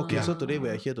in. Okay, so today we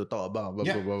are here to talk about blah,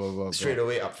 blah, blah, blah, blah. Straight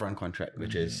away upfront contract,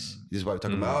 which is this is what we're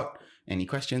talking about. Any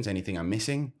questions? Anything I'm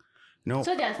missing? No.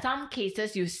 So there are some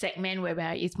cases you segment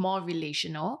where it's more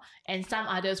relational, and some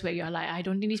others where you're like, I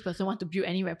don't think this person wants to build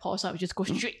any rapport, so I will just go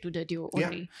straight to the deal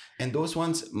only. Yeah. And those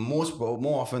ones, more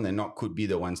often than not, could be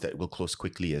the ones that will close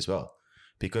quickly as well.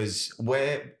 Because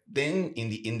where then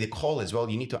in the call as well,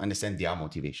 you need to understand their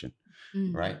motivation.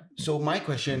 Right? So my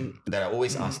question that I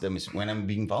always ask them is, when I'm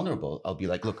being vulnerable, I'll be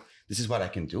like, look, this is what I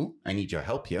can do. I need your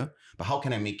help here. But how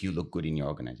can I make you look good in your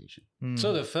organization?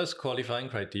 So the first qualifying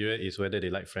criteria is whether they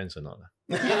like friends or not.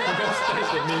 That's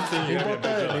the main thing.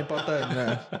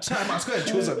 Important. So I must go and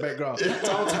choose a background.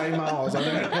 招财猫 or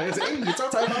something. Hey, 你招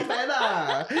财猫 fan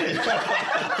ah.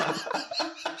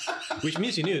 Which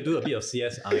means you need to do a bit of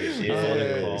CSI before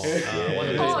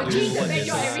the call. Change the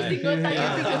background every single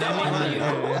time you pick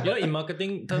Dynamic, you know, in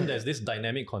marketing term, there's this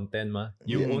dynamic content, ma.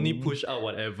 You only push out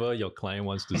whatever your client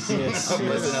wants to see. Yes.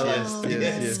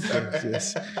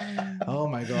 Oh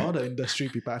my god, all the industry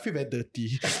people, I feel very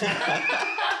dirty.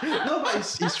 No, but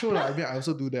it's true. I mean, I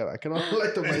also do that. I cannot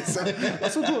lie to myself. I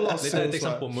also do a lot of Later, sales. take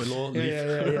some pomelo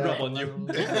leaf, rub on you.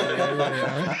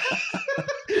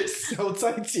 小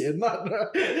灾解难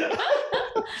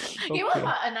You know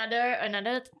what,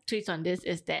 another twist on this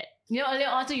is that, earlier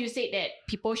on, so you said that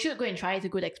people should go and try. It's a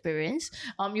good experience.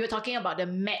 You were talking about the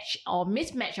match or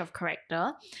mismatch of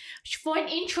character. For an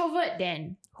introvert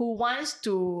then, who wants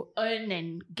to earn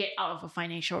and get out of a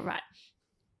financial rut,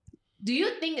 do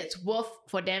you think it's worth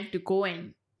for them to go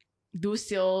and do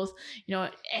sales?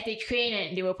 As they train,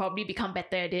 and they will probably become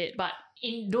better at it. But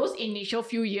in those initial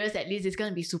few years, at least, it's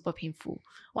going to be super painful.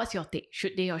 What's your take?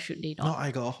 Should they or should they not? No,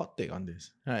 I got a hot take on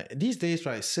this. Right, these days,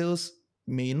 right, sales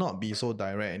may not be so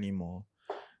direct anymore.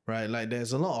 Right, like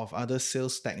there's a lot of other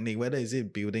sales technique. Whether is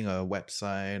it building a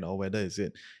website or whether is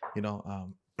it,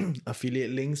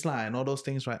 affiliate links and all those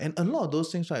things, right? And a lot of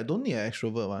those things, right, don't need an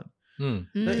extrovert one. The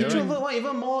introvert one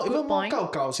even more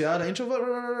gao. The introvert,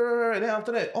 then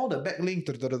after that, all the backlink,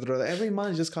 every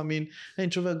month just come in. The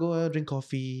introvert go drink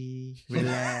coffee,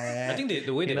 relax. I think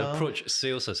the way they approach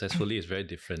sales successfully is very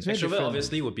different. Extrovert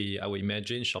obviously would be, I would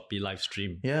imagine, Shopee live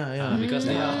stream. Yeah. Because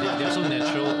they are so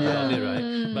natural about it,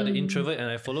 right? But the introvert, and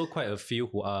I follow quite a few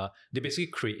who they basically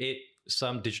create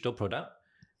some digital product.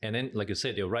 And then, like you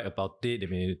said, they'll write about it, they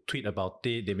may tweet about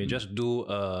it, they may just do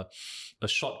a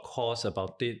short course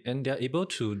about it, and they're able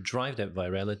to drive that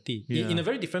virality in a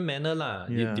very different manner.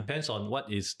 It depends on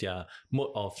what is their mode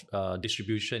of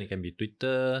distribution. It can be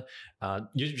Twitter,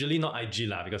 usually not IG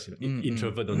because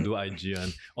introvert don't do IG,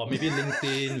 or maybe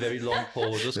LinkedIn, very long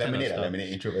posts, those kind of stuff.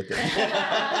 Laminate introverted.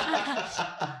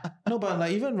 No, but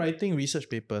like even writing research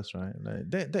papers, right? Like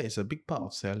that is a big part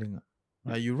of selling.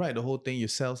 You write the whole thing, you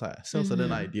sell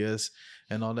certain ideas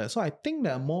and all that. So I think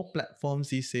there are more platforms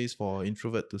these days for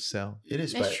introvert to sell. It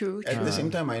is, That's but true. At the same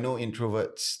time, I know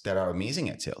introverts that are amazing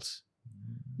at sales.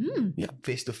 Yeah,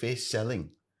 face-to-face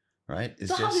selling, right?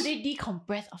 It's how do they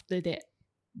decompress after that?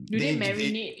 Do they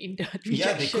marinate in the rejections?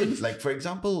 Yeah, they could. Like, for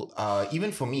example,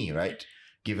 even for me, right?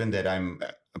 Given that I'm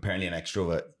apparently an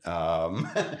extrovert,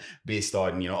 based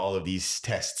on, all of these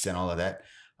tests and all of that,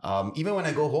 even when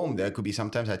I go home, there could be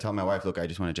sometimes I tell my wife, look, I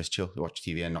just want to just chill, watch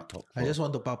TV and not talk. I just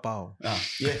want to pow.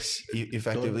 Yes,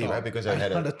 effectively, right? Because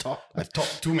I've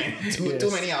talked too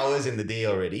many hours in the day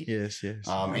already. Yes.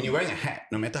 And you're wearing a hat.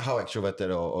 No matter how extroverted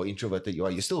or introverted you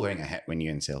are, you're still wearing a hat when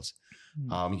you're in sales.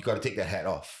 You got to take that hat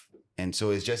off. And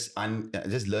so it's just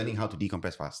learning how to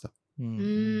decompress faster.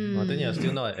 Well, then you're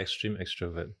still not an extreme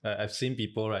extrovert. I've seen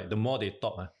people, right? The more they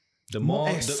talk, the more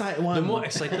excited.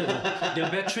 Their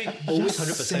battery always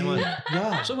 100% one.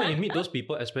 Yeah. So when you meet those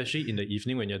people, especially in the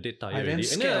evening when you're dead tired already,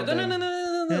 and they're like,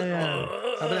 no.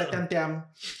 I'll be like, Tiam.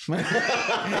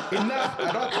 Enough,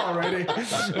 I don't talk already.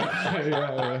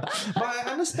 But I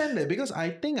understand that because I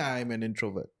think I'm an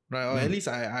introvert, right? Or at least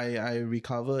I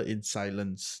recover in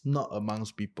silence, not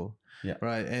amongst people. Yeah.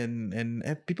 Right. And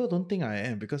people don't think I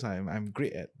am because I'm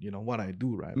great at what I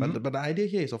do, right? But the idea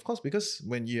here is, of course, because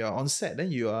when you are on set,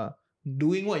 then you are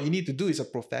doing what you need to do. Is a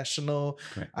professional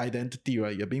identity,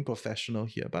 right? You're being professional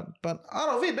here. But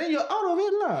out of it, then you're out of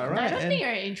it, right? I don't think you're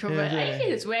an introvert. I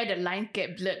think it's where the lines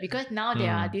get blurred because now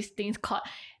there are these things called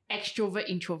extrovert,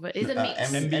 introvert. It's a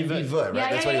mix. Ambivert,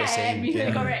 right? That's what you're saying.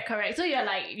 Ambivert, correct. So you're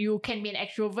like, you can be an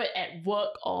extrovert at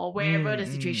work or wherever the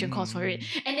situation calls for it.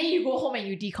 And then you go home and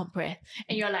you decompress.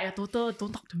 And you're like, total,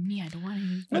 don't talk to me, I don't want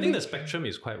anything. I think the spectrum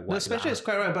is quite wide. The spectrum is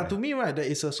quite right, but to me, right, there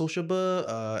is a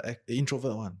sociable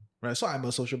introvert one. Right, so I'm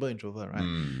a sociable introvert, right?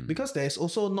 Because there is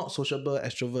also not sociable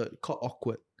extrovert called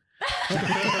awkward. Right,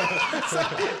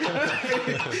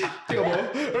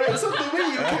 so to me,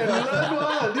 you can learn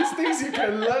one of these things. You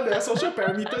can learn. There are social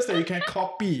parameters that you can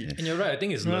copy. And you're right, I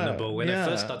think it's learnable. When I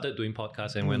first started doing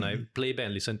podcasts and when I play back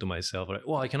and listen to myself, right,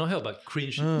 wow, I cannot help but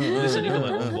cringe listening to my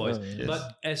own voice. Yes.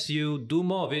 But as you do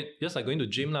more of it, just like going to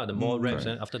gym, the more reps,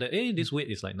 and after that, hey, this weight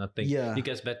is like nothing. Yeah. It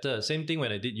gets better. Same thing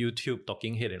when I did YouTube,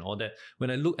 talking head and all that. When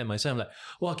I look at myself, I'm like,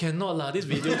 wow, cannot this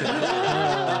video cannot.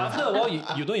 After a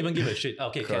while, you don't even give a shit.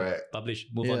 Okay, can publish,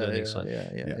 move on to the next one.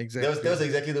 Yeah, exactly. That was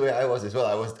exactly the way I was as well.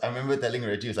 I remember telling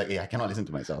Reggie, it's like, hey, I cannot listen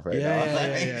to myself right now.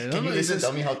 Can you listen?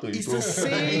 Tell me how to improve. It's the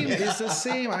same. It's the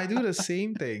same. I do the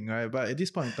same thing, right? But at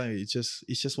this point in time, it's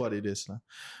just what it is,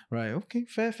 right? Okay,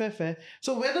 fair.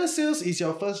 So whether sales is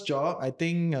your first job, I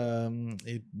think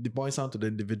it boils down to the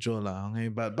individual, okay?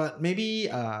 But maybe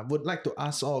would like to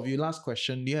ask all of you. Last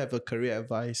question: do you have a career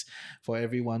advice for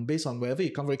everyone based on wherever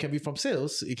you come from? It can be from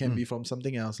sales. It can be from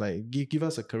something else. Like give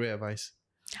us a career advice.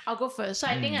 I'll go first. So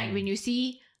I think like when you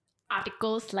see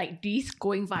articles like these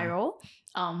going viral,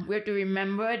 we have to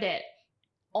remember that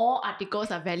all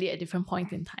articles are valid at different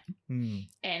points in time.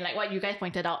 And like what you guys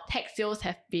pointed out, tech sales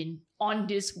have been on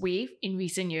this wave in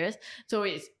recent years. So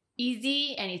it's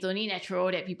easy and it's only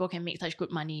natural that people can make such good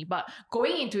money. But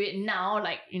going into it now,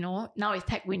 like, now it's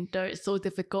tech winter, it's so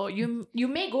difficult. You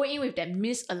may go in with that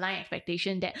misaligned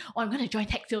expectation that, I'm going to join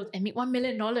tech sales and make $1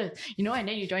 million, and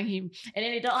then you join him. And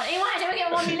then later on, hey, why I never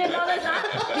get $1 million?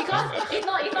 Because it's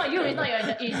not you,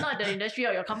 it's not the industry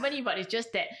or your company, but it's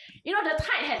just that, the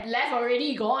tide has left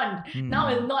already gone. Now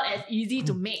it's not as easy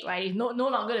to make, right? It's no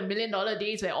longer the $1 million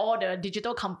days where all the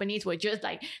digital companies were just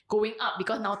like going up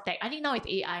because now tech, I think now it's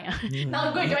AI. Now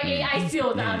I'm going to join AI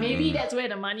sales. Maybe that's where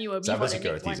the money will be.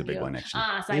 Cybersecurity is a big one, actually.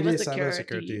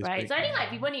 Cybersecurity, right? So I think like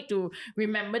people need to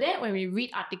remember that when we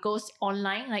read articles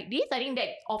online like this. I think that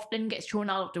often gets thrown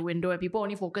out of the window and people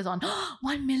only focus on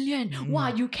 1 million.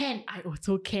 Wow, you can. I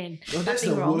also can. Oh, that's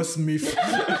the worst myth. You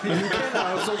can,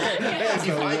 I also can. That's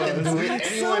if I can do it,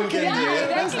 anyone can do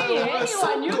it. Exactly.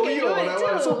 Anyone, you can do it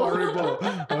too. It's so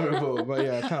horrible. But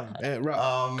yeah,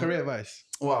 come. Career advice.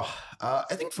 Well,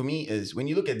 I think for me is when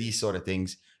you look at these sort of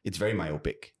things, it's very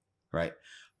myopic, right?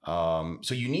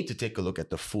 So you need to take a look at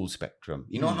the full spectrum.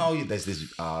 You know how there's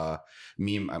this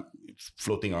meme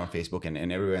floating around Facebook and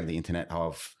everywhere on the internet,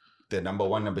 how the number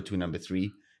 1, number 2, number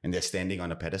 3, and they're standing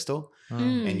on a pedestal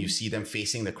and you see them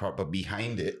facing the crowd, but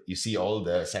behind it, you see all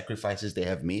the sacrifices they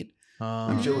have made.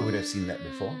 I'm sure we would have seen that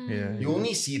before. You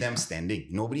only see them standing.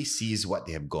 Nobody sees what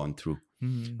they have gone through.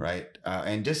 Right?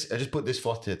 And I just put this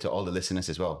forth to all the listeners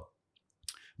as well.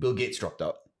 Bill Gates dropped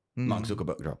out. Mark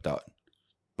Zuckerberg dropped out.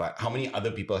 But how many other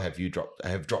people have dropped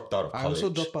out of college? I also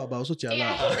dropped out, but also jialat.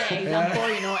 I hate that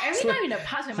example, Every time in the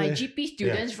past when my GP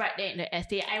students write there in the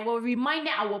essay, I will remind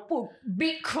them, I will put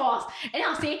big cross. And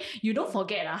I'll say, you don't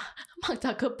forget, Mark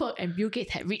Zuckerberg and Bill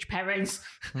Gates had rich parents.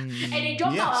 And they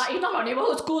dropped out. It's not from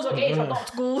neighborhood schools, okay? It's from top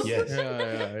schools. Yes.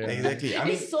 Exactly. I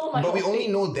mean, it's so much but we only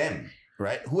know them.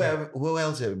 Right? Who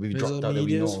else have we dropped out that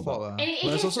we know about? And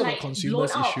it's also like blown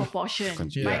out of proportion.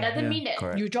 Right? Doesn't mean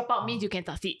that you drop out means you can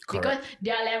succeed. Because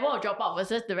their level of dropout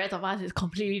versus the rest of us is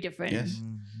completely different. Yes.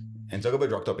 And Zuckerberg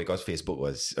dropped out because Facebook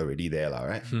was already there,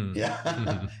 right?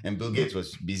 Yeah. And Bill Gates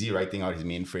was busy writing out his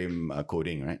mainframe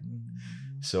coding, right?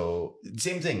 So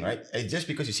same thing, right? Just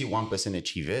because you see one person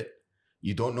achieve it,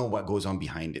 you don't know what goes on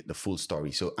behind it, the full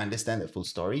story. So understand the full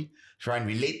story. Try and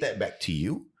relate that back to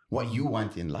you, what you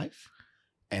want in life.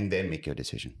 And then make your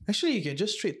decision. Actually, you can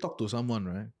just straight talk to someone,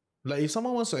 right? Like if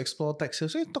someone wants to explore tech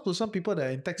sales, talk to some people that are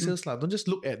in tech sales. Don't just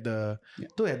look at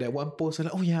that one post and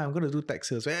I'm going to do tech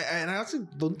sales. And I also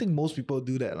don't think most people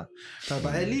do that.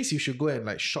 But at least you should go and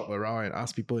like shop around and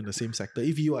ask people in the same sector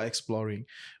if you are exploring.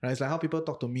 Right? It's like how people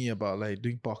talk to me about like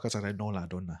doing podcasts. I'm like, no lah,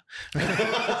 don't lah.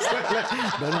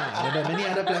 Don't lah. There are many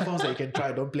other platforms that you can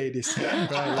try. Don't play this.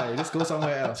 Right? Like just go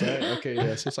somewhere else. Right? Okay,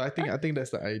 yeah. So I think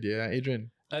that's the idea.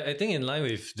 Adrian? I think in line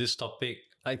with this topic,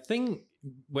 I think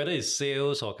whether it's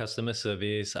sales or customer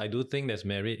service, I do think there's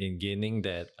merit in gaining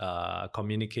that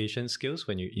communication skills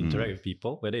when you interact with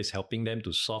people, whether it's helping them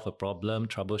to solve a problem,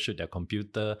 troubleshoot their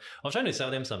computer, or trying to sell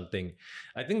them something.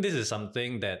 I think this is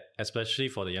something that, especially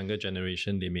for the younger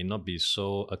generation, they may not be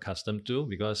so accustomed to,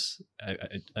 because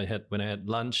when I had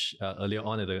lunch earlier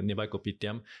on at the nearby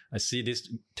kopitiam, I see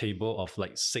this table of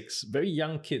like 6 very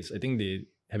young kids. I think they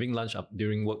having lunch up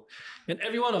during work, and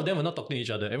every one of them are not talking to each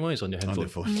other. Everyone is on their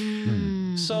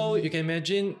handphone. So you can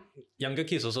imagine younger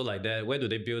kids also like that. Where do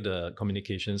they build the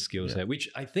communication skills at? Which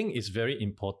I think is very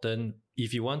important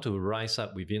if you want to rise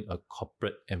up within a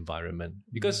corporate environment.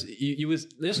 Because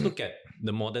let's look at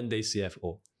the modern day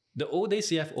CFO. The old day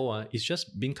CFO is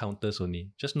just being counters only.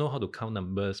 Just know how to count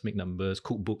numbers, make numbers,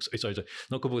 cook books. Sorry,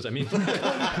 not cook books. I mean,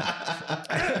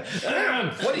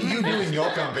 what do you do in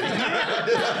your company?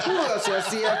 Who was your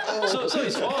CFO? So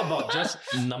it's all about just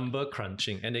number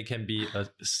crunching, and it can be a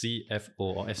CFO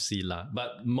or FC lah.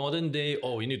 But modern day,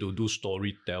 you need to do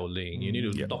storytelling. You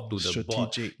need to talk to the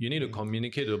board. You need to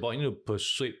communicate to the board. You need to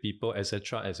persuade people,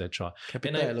 etc., etc.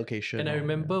 Capital allocation. And I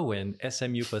remember when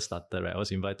SMU first started, right? I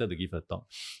was invited to give a talk.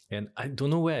 And I don't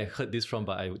know where I heard this from,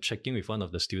 but I was checking with one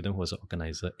of the students who was an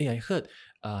organizer. I heard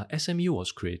SMU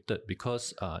was created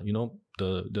because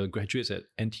the graduates at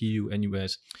NTU,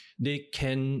 NUS, they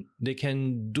can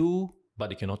do, but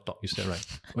they cannot talk. Is that right?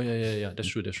 Oh yeah. That's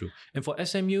true. And for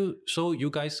SMU, so you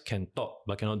guys can talk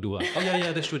but cannot do. Oh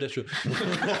yeah. That's true.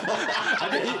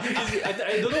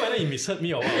 I don't know whether he misheard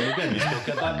me or what. Maybe I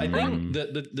misspoken. But I think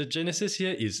the genesis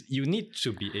here is you need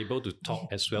to be able to talk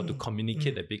as well to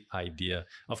communicate a big idea.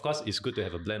 Of course, it's good to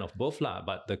have a blend of both lah.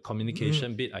 But the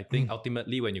communication bit, I think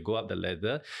ultimately when you go up the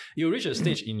ladder, you reach a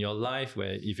stage in your life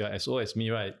where if you're as old as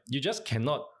me, right, you just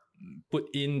cannot put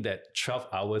in that 12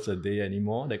 hours a day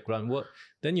anymore, that grunt work.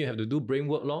 Then you have to do brain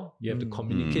work law. You have to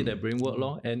communicate that brain work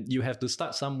law, and you have to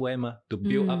start somewhere to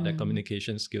build up that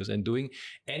communication skills, and doing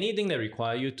anything that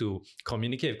require you to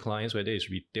communicate with clients, whether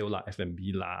it's retail lah,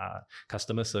 F&B lah,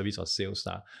 customer service or sales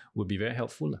lah, would be very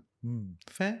helpful lah.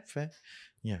 Fair.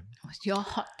 Yeah. What's your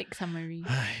hot take summary?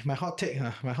 My hot take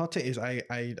is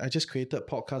I just created a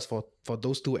podcast for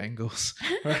those two angles.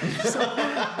 Right? So,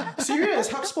 serious,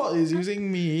 HubSpot is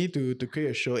using me to create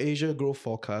a show, Asia Growth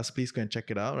Forecast. Please go and check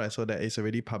it out. Right, so that is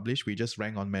already published. We just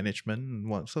rank on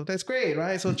management, so that's great,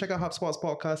 right? So check out HubSpot's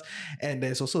podcast, and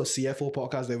there's also a CFO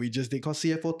podcast that we just did called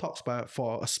CFO Talks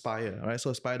for Aspire. Right, so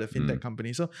Aspire, the fintech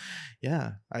company. So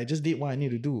yeah, I just did what I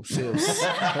need to do, sales.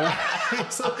 Right?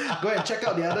 So go and check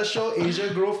out the other show, Asia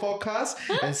Growth Forecast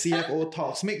and CFO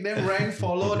Talks. Make them rank,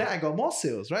 follow. Then I got more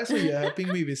sales, right? So you're helping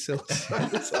me with sales.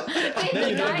 Right? So,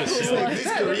 then you don't have to sell. This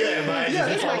career advice. Yeah,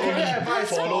 that's my career advice.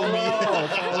 Follow me.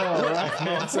 Follow,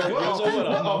 right? So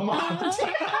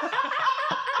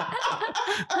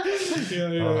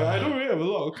I don't really have a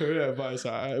lot of career advice,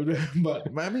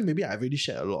 but I mean, maybe I've already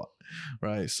shared a lot,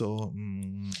 right? So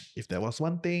if there was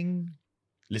one thing,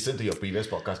 listen to your previous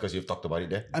podcast because you've talked about it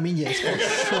there. I mean, yes, for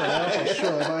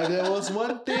sure. But there was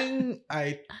one thing,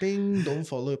 I think, don't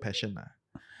follow your passion.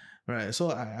 Right.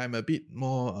 So I'm a bit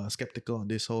more skeptical on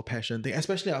this whole passion thing,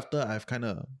 especially after I've kind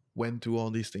of went through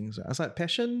all these things. I was like,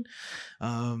 passion,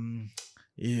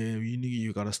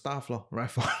 you got to starve,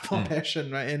 right, for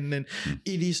passion, right? And then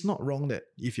it is not wrong that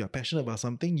if you're passionate about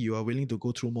something, you are willing to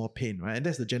go through more pain, right? And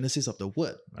that's the genesis of the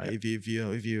word, right? Yep.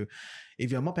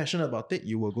 If you're more passionate about it,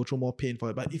 you will go through more pain for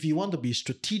it. But if you want to be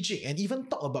strategic and even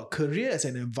talk about career as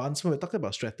an advancement, we're talking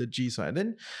about strategies, right?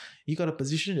 Then you got to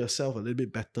position yourself a little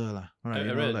bit better, right?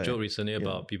 I read a joke recently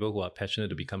about people who are passionate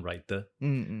to become writer,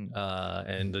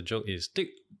 and the joke is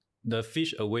take the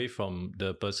fish away from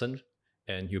the person,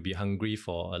 and he'll be hungry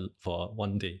for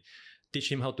one day.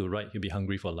 Teach him how to write, he'll be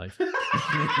hungry for life.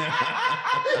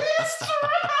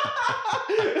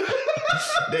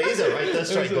 There is a writer's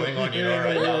strike going on,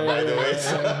 right now, by the way.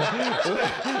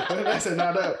 That's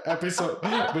another episode.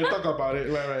 We'll talk about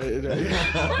it. Right.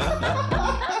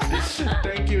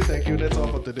 Thank you. That's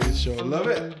all for today's show. Love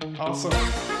it. Awesome.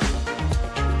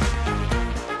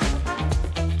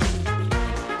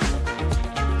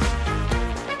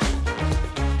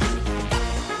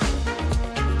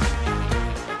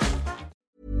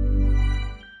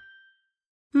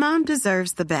 Mom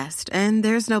deserves the best, and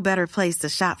there's no better place to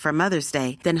shop for Mother's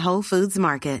Day than Whole Foods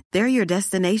Market. They're your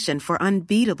destination for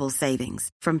unbeatable savings,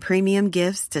 from premium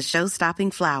gifts to show-stopping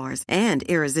flowers and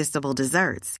irresistible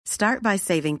desserts. Start by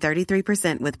saving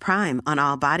 33% with Prime on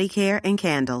all body care and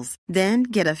candles. Then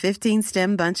get a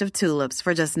 15-stem bunch of tulips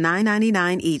for just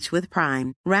 $9.99 each with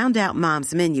Prime. Round out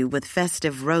Mom's menu with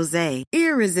festive rosé,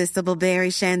 irresistible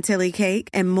berry chantilly cake,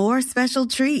 and more special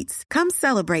treats. Come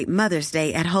celebrate Mother's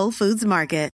Day at Whole Foods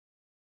Market.